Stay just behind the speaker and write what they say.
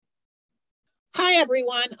Hi,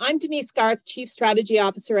 everyone. I'm Denise, Garth, Chief Strategy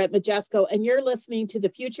Officer at Majesco, and you're listening to the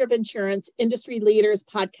Future of Insurance Industry Leaders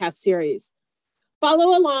podcast series.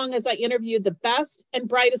 Follow along as I interview the best and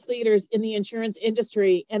brightest leaders in the insurance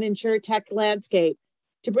industry and insurtech landscape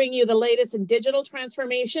to bring you the latest in digital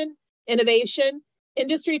transformation, innovation,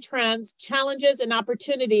 industry trends, challenges, and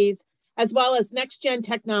opportunities, as well as next-gen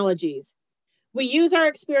technologies. We use our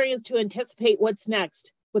experience to anticipate what's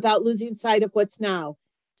next without losing sight of what's now.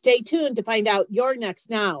 Stay tuned to find out your next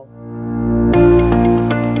now.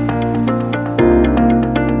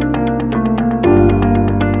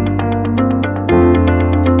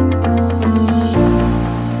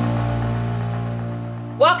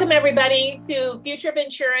 Welcome, everybody, to Future of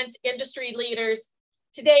Insurance Industry Leaders.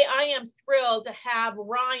 Today, I am thrilled to have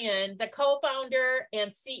Ryan, the co-founder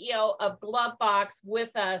and CEO of GloveBox, with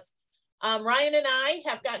us. Ryan and I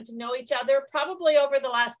have gotten to know each other probably over the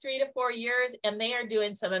last 3 to 4 years, and they are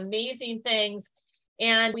doing some amazing things.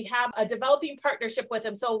 And we have a developing partnership with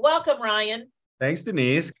them. So welcome, Ryan. Thanks,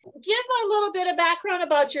 Denise. Give a little bit of background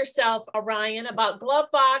about yourself, Ryan, about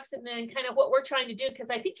GloveBox, and then kind of what we're trying to do,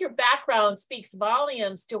 because I think your background speaks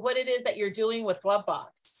volumes to what it is that you're doing with GloveBox.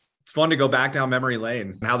 It's fun to go back down memory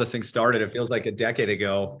lane and how this thing started. It feels like a decade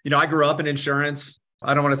ago. I grew up in insurance.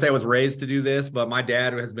 I don't want to say I was raised to do this, but my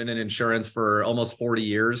dad has been in insurance for almost 40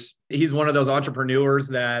 years. He's one of those entrepreneurs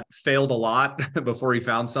that failed a lot before he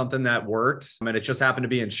found something that worked. And it just happened to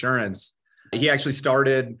be insurance. He actually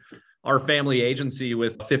started our family agency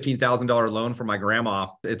with a $15,000 loan from my grandma.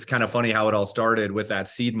 It's kind of funny how it all started with that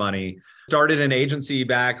seed money. Started an agency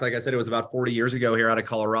back, like I said, it was about 40 years ago here out of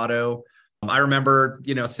Colorado. I remember,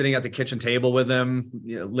 sitting at the kitchen table with him,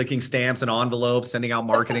 licking stamps and envelopes, sending out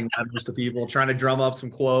marketing letters to people, trying to drum up some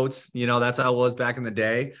quotes. That's how it was back in the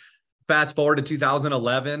day. Fast forward to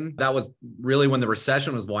 2011, that was really when the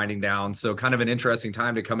recession was winding down. So kind of an interesting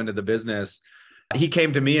time to come into the business. He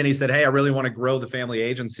came to me and he said, "Hey, I really want to grow the family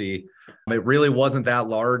agency." It really wasn't that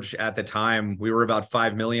large at the time. We were about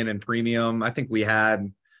 5 million in premium. I think we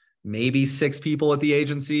had maybe 6 people at the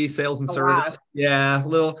agency, sales and service. Wow. Yeah,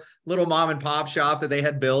 little mom and pop shop that they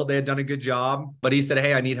had built. They had done a good job. But he said,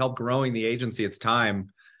 "Hey, I need help growing the agency. It's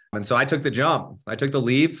time." And so I took the jump. I took the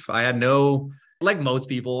leap. I had like most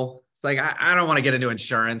people, it's like, I don't want to get into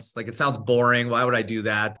insurance. Like, it sounds boring. Why would I do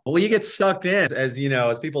that? Well, you get sucked in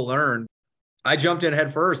as people learn. I jumped in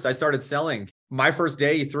head first. I started selling. My first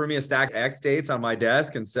day, he threw me a stack of X dates on my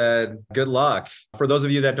desk and said, "Good luck." For those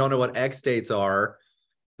of you that don't know what X dates are,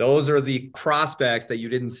 those are the prospects that you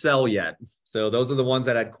didn't sell yet. So those are the ones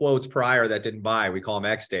that had quotes prior that didn't buy. We call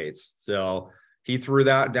them X dates. So he threw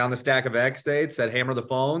that down the stack of X dates, said, "Hammer the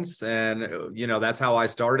phones." And, that's how I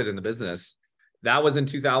started in the business. That was in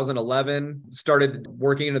 2011, started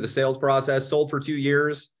working into the sales process, sold for 2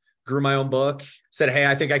 years, grew my own book, said, "Hey,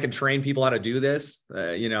 I think I can train people how to do this."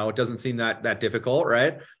 It doesn't seem that difficult,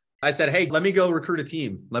 right? I said, "Hey, let me go recruit a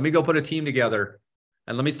team. Let me go put a team together.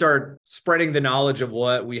 And let me start spreading the knowledge of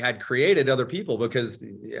what we had created to other people." Because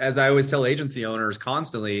as I always tell agency owners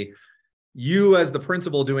constantly, you as the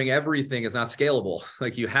principal doing everything is not scalable.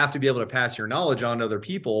 Like, you have to be able to pass your knowledge on to other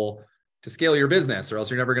people to scale your business, or else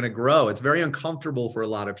you're never going to grow. It's very uncomfortable for a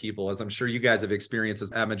lot of people, as I'm sure you guys have experienced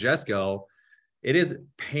at Majesco. It is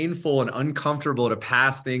painful and uncomfortable to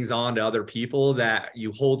pass things on to other people that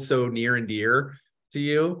you hold so near and dear to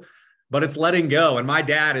you. But it's letting go. And my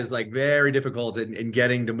dad is like very difficult in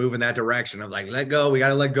getting to move in that direction. I'm like, let go. We got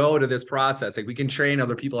to let go to this process. Like, we can train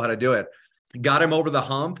other people how to do it. Got him over the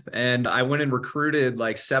hump. And I went and recruited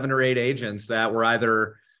like 7 or 8 agents that were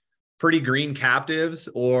either pretty green captives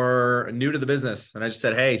or new to the business. And I just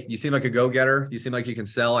said, "Hey, you seem like a go-getter. You seem like you can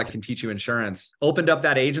sell. I can teach you insurance." Opened up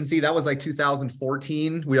that agency. That was like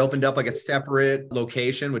 2014. We opened up like a separate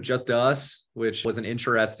location with just us, which was an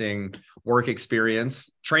interesting work experience.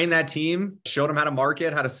 Trained that team, showed them how to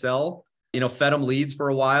market, how to sell, fed them leads for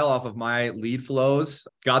a while off of my lead flows,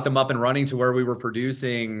 got them up and running to where we were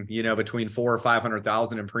producing, between 400,000 or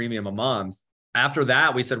 500,000 in premium a month. After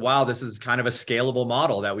that, we said, wow, this is kind of a scalable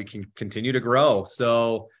model that we can continue to grow.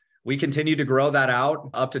 So we continued to grow that out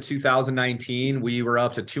up to 2019. We were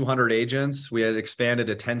up to 200 agents. We had expanded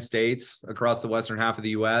to 10 states across the western half of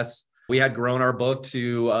the US. We had grown our book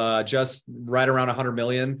to just right around 100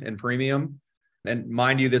 million in premium. And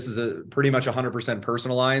mind you, this is pretty much 100%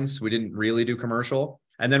 personal lines. We didn't really do commercial.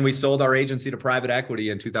 And then we sold our agency to private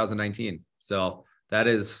equity in 2019. So that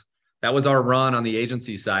was our run on the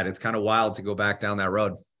agency side. It's kind of wild to go back down that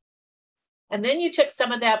road. And then you took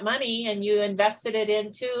some of that money and you invested it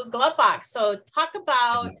into GloveBox. So talk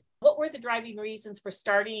about what were the driving reasons for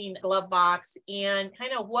starting GloveBox and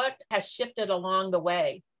kind of what has shifted along the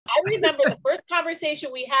way? I remember the first conversation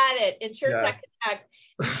we had at InsurTech Connect,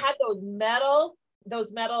 we had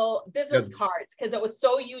those metal business cards because it was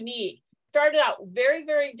so unique. Started out very,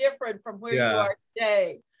 very different from where you are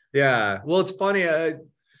today. Yeah. Well, it's funny.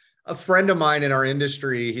 A friend of mine in our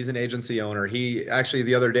industry, he's an agency owner. He actually,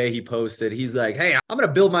 the other day he posted, he's like, hey, I'm going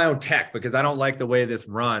to build my own tech because I don't like the way this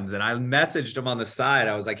runs. And I messaged him on the side.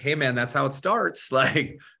 I was like, hey man, that's how it starts.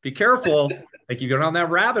 Like, be careful. Like you go down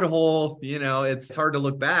that rabbit hole, it's hard to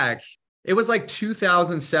look back. It was like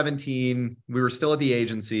 2017. We were still at the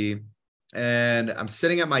agency and I'm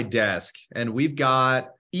sitting at my desk and we've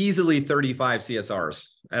got easily 35 CSRs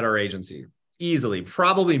at our agency. Easily,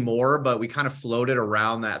 probably more, but we kind of floated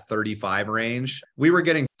around that 35 range. We were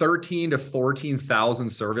getting 13 to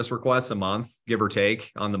 14,000 service requests a month, give or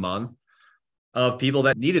take on the month, of people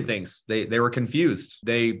that needed things. They were confused.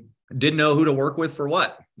 They didn't know who to work with for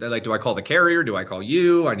what. They're like, do I call the carrier? Do I call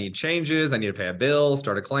you? I need changes. I need to pay a bill,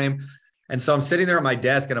 start a claim. And so I'm sitting there at my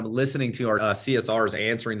desk and I'm listening to our CSRs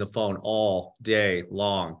answering the phone all day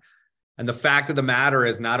long. And the fact of the matter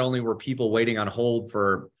is not only were people waiting on hold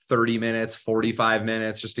for 30 minutes, 45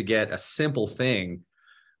 minutes just to get a simple thing.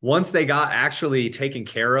 Once they got actually taken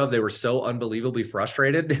care of, they were so unbelievably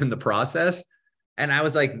frustrated in the process. And I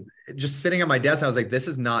was like, just sitting at my desk, I was like, this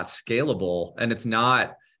is not scalable. And it's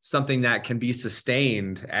not something that can be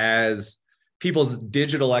sustained as people's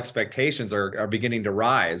digital expectations are beginning to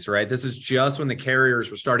rise, right? This is just when the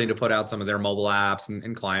carriers were starting to put out some of their mobile apps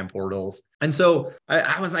and client portals. And so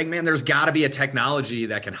I was like, man, there's got to be a technology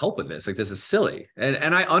that can help with this. Like, this is silly.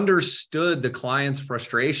 And I understood the client's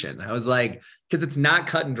frustration. I was like, because it's not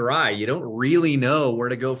cut and dry. You don't really know where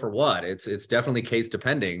to go for what. It's definitely case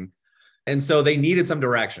depending. And so they needed some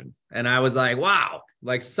direction. And I was like, wow,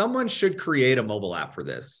 like someone should create a mobile app for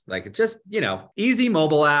this. Like just, easy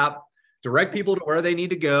mobile app. Direct people to where they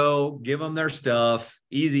need to go, give them their stuff,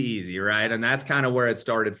 easy, right? And that's kind of where it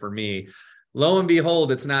started for me. Lo and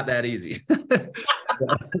behold, it's not that easy.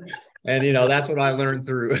 And, that's what I learned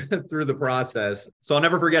through the process. So I'll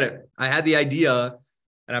never forget it. I had the idea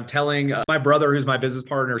and I'm telling my brother, who's my business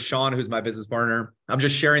partner, Sean, who's my business partner, I'm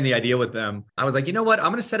just sharing the idea with them. I was like, you know what?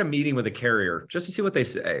 I'm going to set a meeting with a carrier just to see what they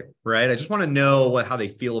say, right? I just want to know how they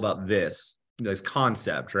feel about this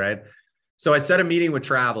concept, right? So I set a meeting with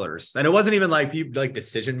Travelers, and it wasn't even like people like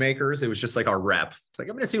decision makers. It was just like our rep. It's like,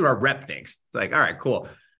 I'm going to see what our rep thinks. It's like, all right, cool.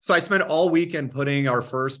 So I spent all weekend putting our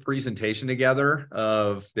first presentation together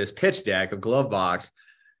of this pitch deck of GloveBox.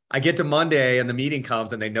 I get to Monday and the meeting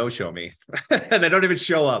comes and they no-show me and they don't even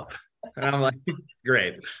show up. And I'm like,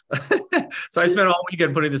 great. So I spent all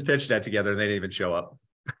weekend putting this pitch deck together and they didn't even show up.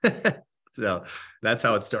 So that's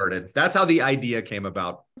how it started. That's how the idea came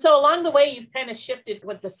about. So along the way, you've kind of shifted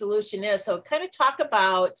what the solution is. So kind of talk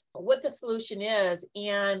about what the solution is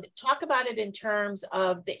and talk about it in terms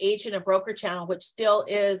of the agent and broker channel, which still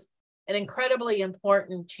is an incredibly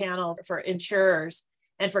important channel for insurers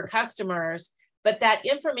and for customers. But that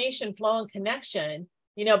information flow and connection,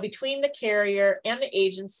 between the carrier and the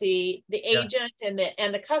agency, the agent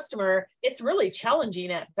and the customer, it's really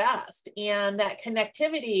challenging at best. And that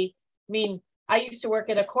connectivity, I used to work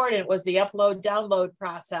at a court and it was the upload, download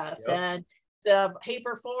process and the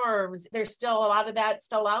paper forms. There's still a lot of that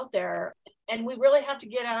still out there. And we really have to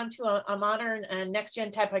get onto a modern and next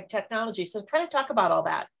gen type of technology. So kind of talk about all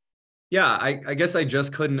that. Yeah, I guess I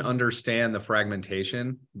just couldn't understand the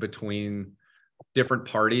fragmentation between different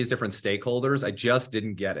parties, different stakeholders. I just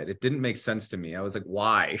didn't get it. It didn't make sense to me. I was like,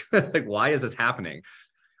 why? Like, why is this happening?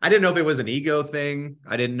 I didn't know if it was an ego thing.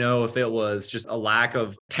 I didn't know if it was just a lack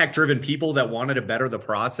of tech-driven people that wanted to better the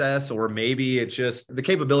process, or maybe it just, the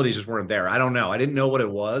capabilities just weren't there. I don't know. I didn't know what it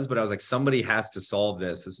was, but I was like, somebody has to solve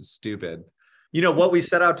this. This is stupid. What we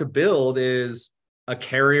set out to build is a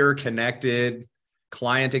carrier connected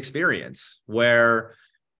client experience where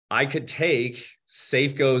I could take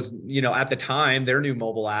Safeco's, at the time, their new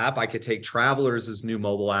mobile app. I could take Travelers' new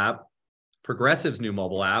mobile app, Progressive's new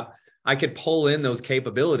mobile app. I could pull in those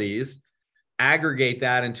capabilities, aggregate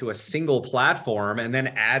that into a single platform, and then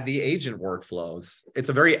add the agent workflows. It's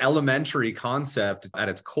a very elementary concept at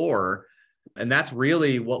its core. And that's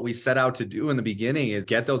really what we set out to do in the beginning, is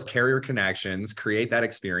get those carrier connections, create that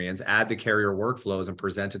experience, add the carrier workflows, and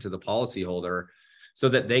present it to the policyholder so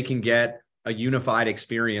that they can get a unified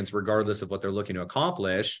experience regardless of what they're looking to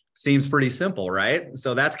accomplish. Seems pretty simple, right?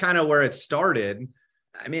 So that's kind of where it started.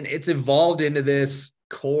 It's evolved into this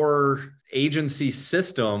core agency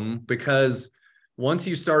system because once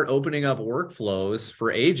you start opening up workflows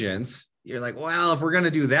for agents, you're like, well, if we're going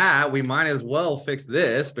to do that, we might as well fix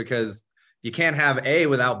this, because you can't have A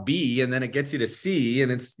without B, and then it gets you to C,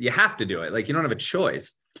 and you have to do it. Like, you don't have a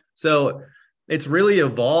choice. So it's really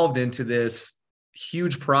evolved into this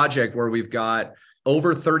huge project where we've got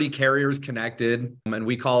over 30 carriers connected, and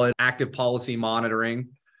we call it active policy monitoring.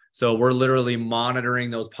 So we're literally monitoring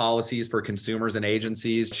those policies for consumers and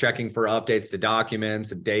agencies, checking for updates to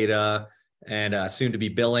documents, data, and soon to be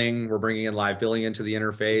billing. We're bringing in live billing into the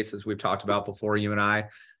interface, as we've talked about before, you and I.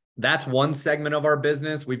 That's one segment of our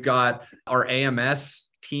business. We've got our AMS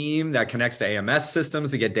team that connects to AMS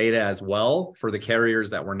systems to get data as well for the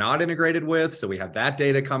carriers that we're not integrated with. So we have that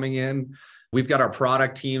data coming in. We've got our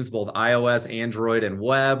product teams, both iOS, Android, and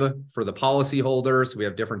web for the policyholders. So we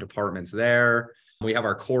have different departments there. We have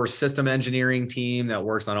our core system engineering team that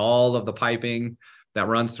works on all of the piping that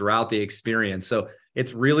runs throughout the experience. So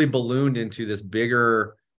it's really ballooned into this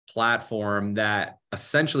bigger platform that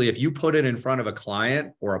essentially, if you put it in front of a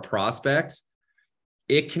client or a prospect,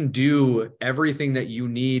 it can do everything that you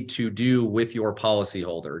need to do with your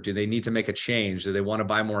policyholder. Do they need to make a change? Do they want to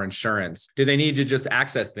buy more insurance? Do they need to just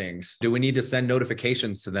access things? Do we need to send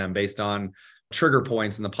notifications to them based on trigger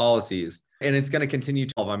points in the policies? And it's going to continue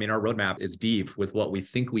to evolve. I mean, our roadmap is deep with what we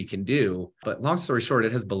think we can do, but long story short,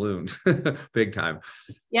 it has ballooned big time.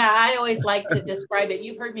 Yeah, I always like to describe it.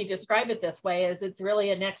 You've heard me describe it this way, as it's really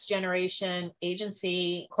a next generation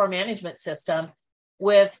agency core management system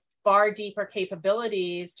with far deeper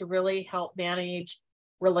capabilities to really help manage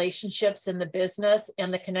relationships in the business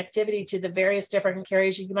and the connectivity to the various different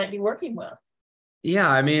carriers you might be working with. Yeah,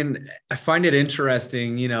 I mean, I find it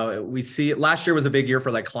interesting. We see last year was a big year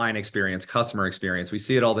for like client experience, customer experience. We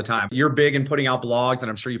see it all the time. You're big in putting out blogs, and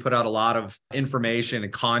I'm sure you put out a lot of information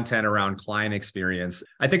and content around client experience.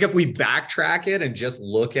 I think if we backtrack it and just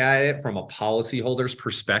look at it from a policyholder's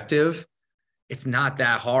perspective, it's not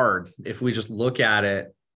that hard. If we just look at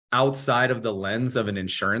it outside of the lens of an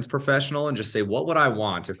insurance professional and just say, what would I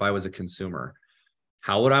want if I was a consumer?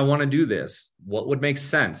 How would I want to do this? What would make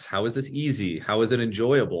sense? How is this easy? How is it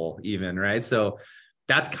enjoyable even, right? So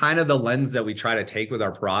that's kind of the lens that we try to take with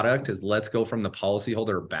our product, is let's go from the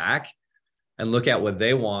policyholder back and look at what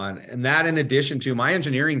they want. And that, in addition to, my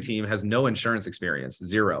engineering team has no insurance experience,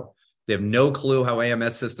 zero. They have no clue how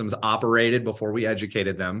AMS systems operated before we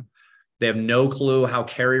educated them. They have no clue how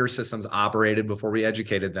carrier systems operated before we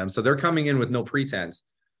educated them. So they're coming in with no pretense.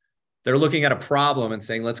 They're looking at a problem and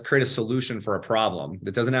saying, let's create a solution for a problem.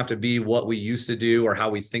 It doesn't have to be what we used to do or how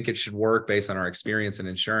we think it should work based on our experience in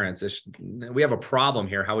insurance. We have a problem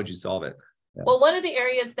here. How would you solve it? Yeah. Well, one of the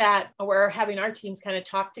areas that we're having our teams kind of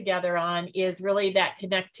talk together on is really that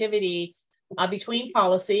connectivity between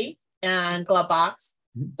policy and GloveBox,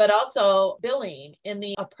 but also billing, in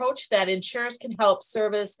the approach that insurers can help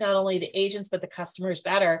service not only the agents, but the customers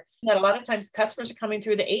better. That a lot of times customers are coming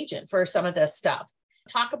through the agent for some of this stuff.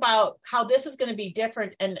 Talk about how this is going to be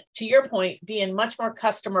different. And to your point, being much more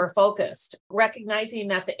customer focused, recognizing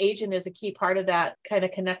that the agent is a key part of that kind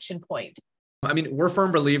of connection point. I mean, we're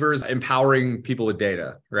firm believers empowering people with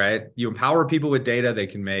data, right? You empower people with data, they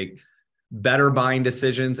can make better buying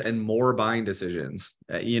decisions and more buying decisions.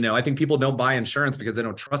 I think people don't buy insurance because they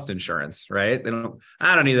don't trust insurance, right?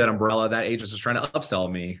 I don't need that umbrella. That agent's just trying to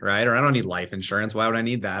upsell me, right? Or I don't need life insurance. Why would I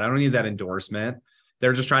need that? I don't need that endorsement.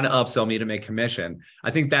 They're just trying to upsell me to make commission. I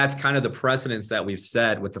think that's kind of the precedence that we've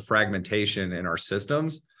set with the fragmentation in our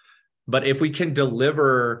systems. But if we can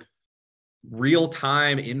deliver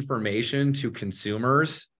real-time information to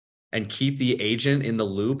consumers and keep the agent in the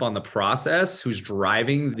loop on the process who's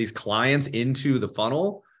driving these clients into the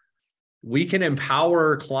funnel, we can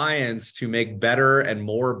empower clients to make better and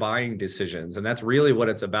more buying decisions. And that's really what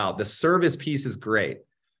it's about. The service piece is great.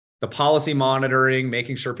 The policy monitoring,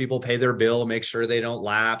 making sure people pay their bill, make sure they don't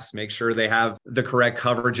lapse, make sure they have the correct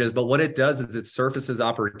coverages. But what it does is it surfaces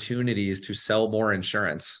opportunities to sell more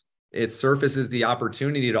insurance. It surfaces the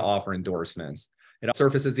opportunity to offer endorsements. It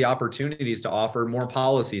surfaces the opportunities to offer more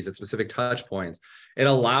policies at specific touch points. It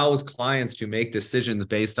allows clients to make decisions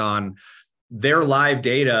based on their live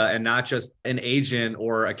data and not just an agent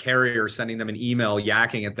or a carrier sending them an email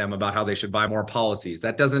yakking at them about how they should buy more policies.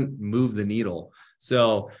 That doesn't move the needle.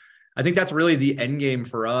 So I think that's really the end game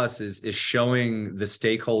for us, is showing the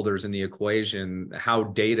stakeholders in the equation how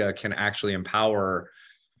data can actually empower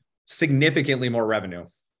significantly more revenue,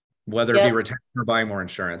 whether it be retention or buying more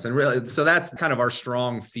insurance. And really, so that's kind of our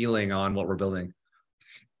strong feeling on what we're building.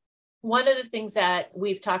 One of the things that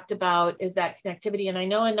we've talked about is that connectivity. And I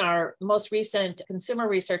know in our most recent consumer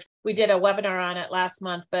research, we did a webinar on it last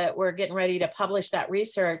month, but we're getting ready to publish that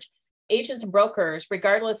research. Agents and brokers,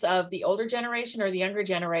 regardless of the older generation or the younger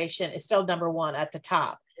generation, is still number one at the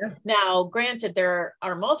top. Yeah. Now, granted, there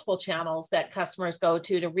are multiple channels that customers go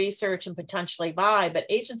to research and potentially buy, but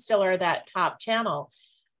agents still are that top channel.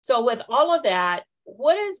 So with all of that,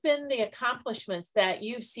 what has been the accomplishments that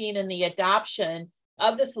you've seen in the adoption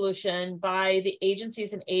of the solution by the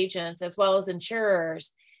agencies and agents, as well as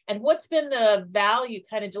insurers? And what's been the value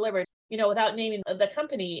kind of delivered? Without naming the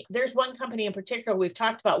company, there's one company in particular, we've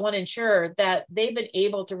talked about one insurer, that they've been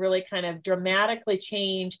able to really kind of dramatically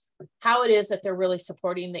change how it is that they're really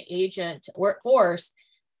supporting the agent workforce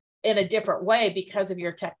in a different way because of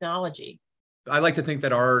your technology. I like to think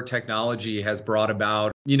that our technology has brought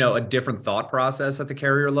about, a different thought process at the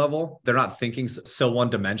carrier level. They're not thinking so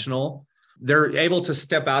one-dimensional. They're able to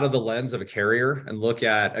step out of the lens of a carrier and look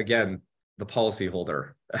at, again, the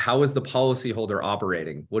policyholder. How is the policyholder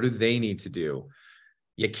operating? What do they need to do?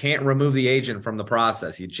 You can't remove the agent from the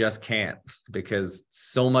process. You just can't, because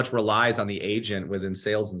so much relies on the agent within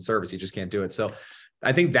sales and service. You just can't do it. So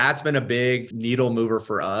I think that's been a big needle mover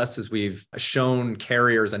for us, as we've shown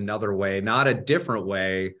carriers another way, not a different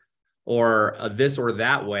way or a this or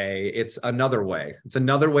that way. It's another way. It's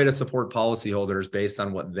another way to support policyholders based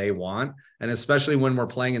on what they want. And especially when we're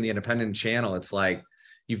playing in the independent channel, it's like,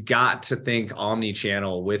 you've got to think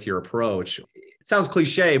omni-channel with your approach. It sounds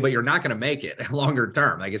cliche, but you're not going to make it longer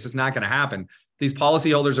term. Like, it's just not going to happen. These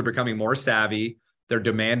policyholders are becoming more savvy. They're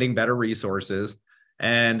demanding better resources.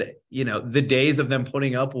 And, the days of them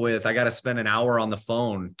putting up with, I got to spend an hour on the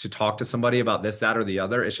phone to talk to somebody about this, that, or the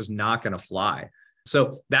other, it's just not going to fly.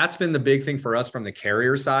 So that's been the big thing for us from the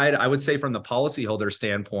carrier side. I would say from the policyholder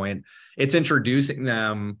standpoint, it's introducing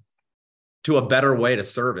them to a better way to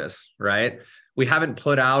service, right? We haven't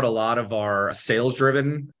put out a lot of our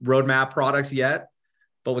sales-driven roadmap products yet,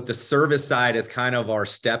 but with the service side as kind of our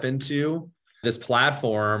step into this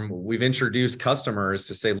platform, we've introduced customers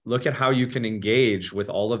to say, look at how you can engage with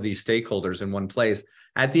all of these stakeholders in one place.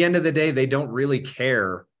 At the end of the day, they don't really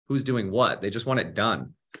care who's doing what. They just want it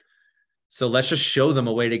done. So let's just show them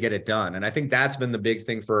a way to get it done. And I think that's been the big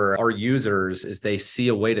thing for our users, is they see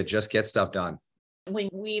a way to just get stuff done. When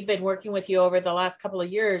we've been working with you over the last couple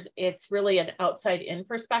of years, it's really an outside in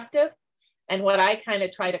perspective. And what I kind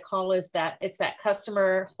of try to call is that it's that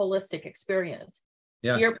customer holistic experience.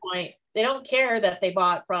 Yeah. To your point, they don't care that they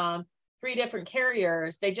bought from 3 different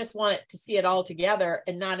carriers. They just want it to see it all together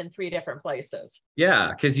and not in 3 different places.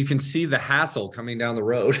 Yeah, because you can see the hassle coming down the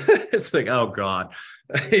road. It's like, oh God,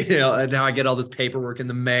 and now I get all this paperwork in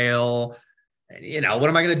the mail. What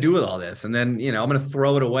am I going to do with all this? And then, I'm going to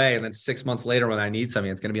throw it away. And then 6 months later, when I need something,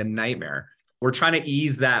 it's going to be a nightmare. We're trying to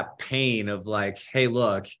ease that pain of like, hey,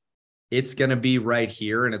 look, it's going to be right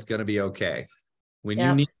here and it's going to be okay. When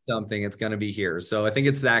you need something, it's going to be here. So I think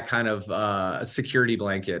it's that kind of a security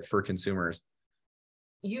blanket for consumers.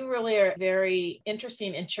 You really are a very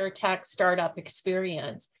interesting insurtech startup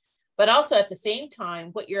experience, but also at the same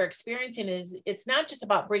time, what you're experiencing is it's not just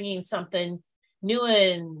about bringing something new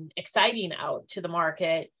and exciting out to the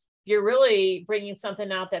market. You're really bringing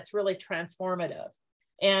something out that's really transformative.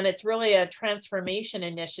 And it's really a transformation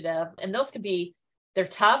initiative. And those could be, they're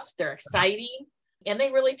tough, they're exciting, and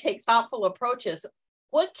they really take thoughtful approaches.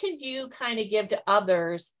 What can you kind of give to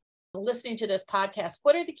others listening to this podcast?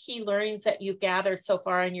 What are the key learnings that you've gathered so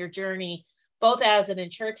far in your journey, both as an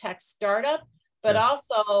insurtech startup, but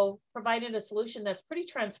also providing a solution that's pretty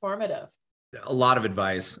transformative? A lot of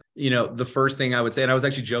advice. The first thing I would say, and I was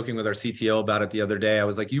actually joking with our CTO about it the other day. I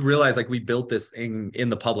was like, you realize like we built this thing in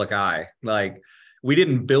the public eye. Like, we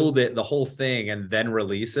didn't build it, the whole thing, and then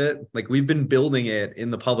release it. Like, we've been building it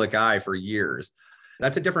in the public eye for years.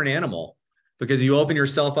 That's a different animal, because you open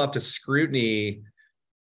yourself up to scrutiny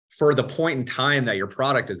for the point in time that your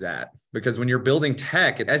product is at. Because when you're building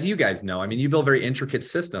tech, as you guys know, you build very intricate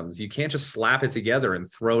systems. You can't just slap it together and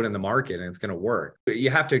throw it in the market and it's going to work. You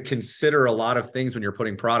have to consider a lot of things when you're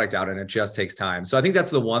putting product out, and it just takes time. So I think that's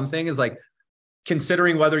the one thing, is like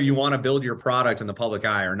considering whether you want to build your product in the public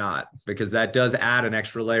eye or not, because that does add an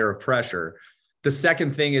extra layer of pressure. The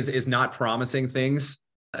second thing is not promising things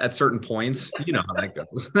at certain points. You know how that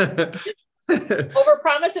goes.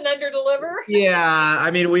 Overpromise and underdeliver. Yeah.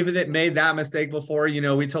 We've made that mistake before.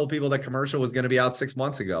 We told people that commercial was going to be out 6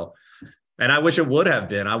 months ago. And I wish it would have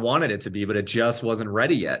been. I wanted it to be, but it just wasn't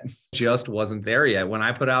ready yet. Just wasn't there yet. When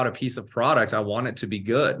I put out a piece of product, I want it to be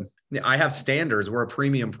good. I have standards. We're a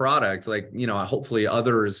premium product. Like, hopefully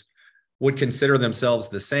others would consider themselves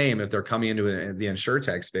the same if they're coming into the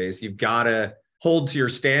insurtech space. You've got to hold to your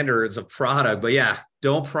standards of product. But yeah,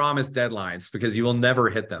 don't promise deadlines, because you will never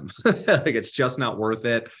hit them. Like, it's just not worth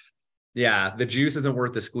it. Yeah, the juice isn't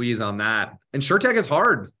worth the squeeze on that. Insurtech is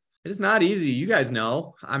hard. It is not easy. You guys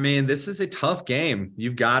know. This is a tough game.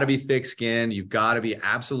 You've got to be thick-skinned. You've got to be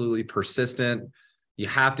absolutely persistent. You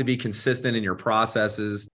have to be consistent in your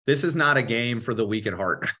processes. This is not a game for the weak at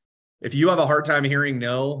heart. If you have a hard time hearing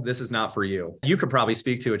no, this is not for you. You could probably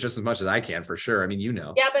speak to it just as much as I can, for sure. I mean,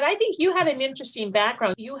 Yeah, but I think you had an interesting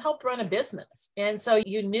background. You helped run a business. And so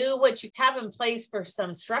you knew what you have in place for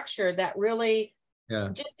some structure that really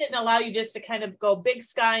just didn't allow you just to kind of go big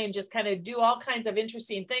sky and just kind of do all kinds of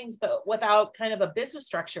interesting things, but without kind of a business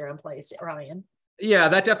structure in place, Ryan. Yeah,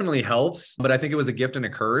 that definitely helps. But I think it was a gift and a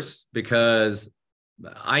curse because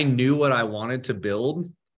I knew what I wanted to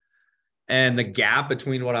build. And the gap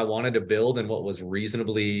between what I wanted to build and what was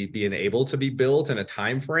reasonably being able to be built in a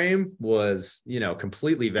time frame was,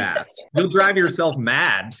 completely vast. You'll drive yourself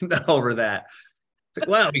mad over that. It's like,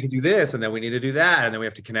 well, we can do this, and then we need to do that, and then we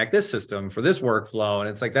have to connect this system for this workflow. And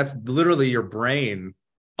it's like, that's literally your brain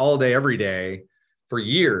all day, every day for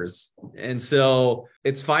years. And so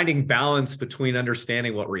it's finding balance between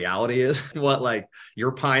understanding what reality is, what like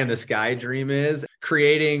your pie in the sky dream is,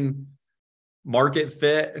 creating market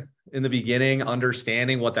fit in the beginning,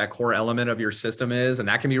 understanding what that core element of your system is. And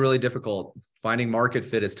that can be really difficult. Finding market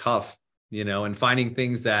fit is tough, and finding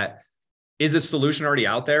things that, is this solution already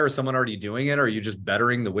out there? Is someone already doing it? Or are you just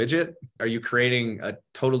bettering the widget? Are you creating a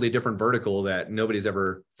totally different vertical that nobody's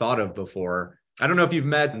ever thought of before? I don't know if you've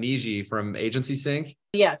met Niji from Agency Sync.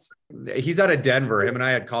 Yes. He's out of Denver. Him and I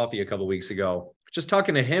had coffee a couple of weeks ago. Just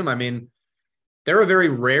talking to him, I mean, they're a very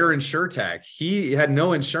rare insurtech. He had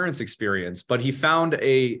no insurance experience, but he found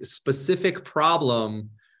a specific problem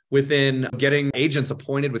within getting agents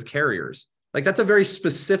appointed with carriers. Like, that's a very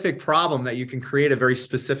specific problem that you can create a very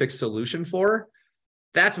specific solution for.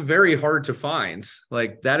 That's very hard to find.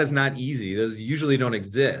 Like, that is not easy. Those usually don't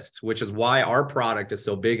exist, which is why our product is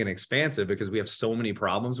so big and expansive, because we have so many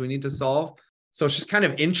problems we need to solve. So it's just kind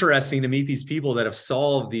of interesting to meet these people that have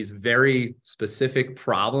solved these very specific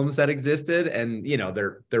problems that existed, and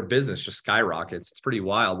their business just skyrockets. It's pretty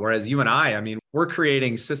wild. Whereas you and I mean, we're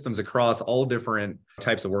creating systems across all different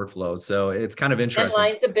types of workflows. So it's kind of interesting.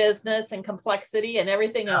 And like the business and complexity and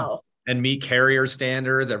everything else. And meet carrier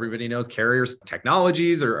standards. Everybody knows carriers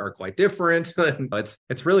technologies are quite different.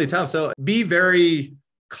 It's really tough. So be very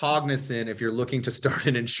cognizant if you're looking to start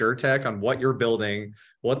an insurtech on what you're building,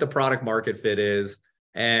 what the product market fit is,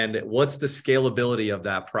 and what's the scalability of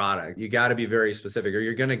that product. You got to be very specific, or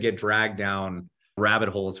you're going to get dragged down rabbit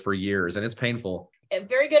holes for years, and it's painful.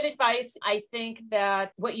 Very good advice. I think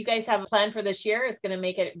that what you guys have planned for this year is going to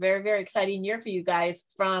make it a very, very exciting year for you guys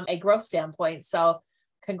from a growth standpoint. So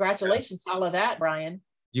congratulations to all of that, Brian.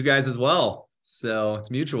 You guys as well. So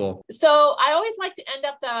it's mutual. So I always like to end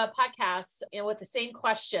up the podcast with the same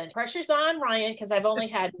question. Pressure's on Ryan, because I've only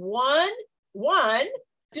had one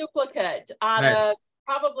duplicate out of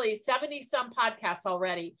probably 70 some podcasts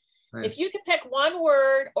already. Nice. If you could pick one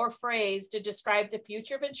word or phrase to describe the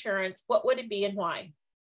future of insurance, what would it be and why?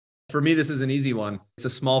 For me, this is an easy one. It's a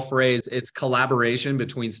small phrase. It's collaboration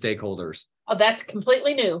between stakeholders. Oh, that's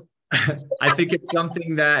completely new. I think it's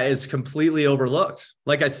something that is completely overlooked.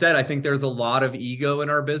 Like I said, I think there's a lot of ego in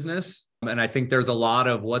our business. And I think there's a lot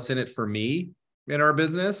of what's in it for me in our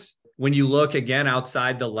business. When you look again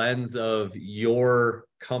outside the lens of your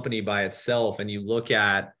company by itself, and you look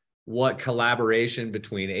at what collaboration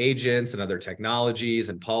between agents and other technologies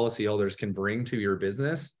and policyholders can bring to your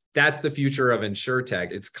business, that's the future of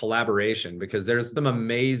insurtech. It's collaboration, because there's some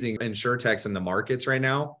amazing insurtechs in the markets right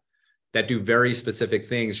now that do very specific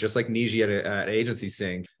things, just like Niji at Agency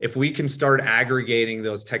Sync. If we can start aggregating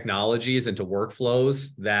those technologies into workflows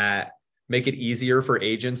that make it easier for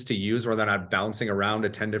agents to use, where they're not bouncing around to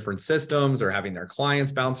 10 different systems or having their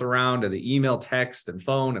clients bounce around to the email, text, and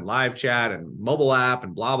phone and live chat and mobile app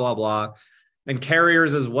and blah, blah, blah. And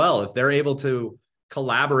carriers as well, if they're able to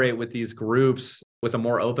collaborate with these groups with a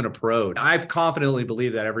more open approach, I confidently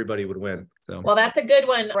believe that everybody would win. So, well, that's a good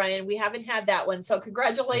one, Brian. We haven't had that one. So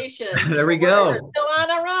congratulations. There we go. We're still on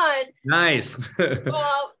a run. Nice.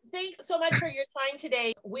 Well, thanks so much for your time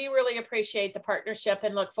today. We really appreciate the partnership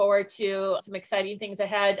and look forward to some exciting things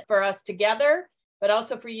ahead for us together, but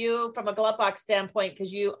also for you from a GloveBox standpoint,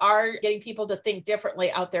 because you are getting people to think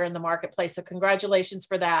differently out there in the marketplace. So congratulations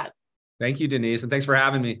for that. Thank you, Denise. And thanks for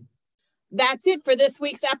having me. That's it for this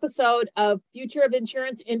week's episode of Future of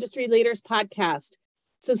Insurance Industry Leaders podcast.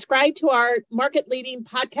 Subscribe to our market-leading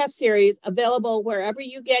podcast series, available wherever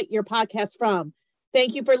you get your podcast from.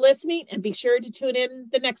 Thank you for listening, and be sure to tune in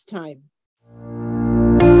the next time.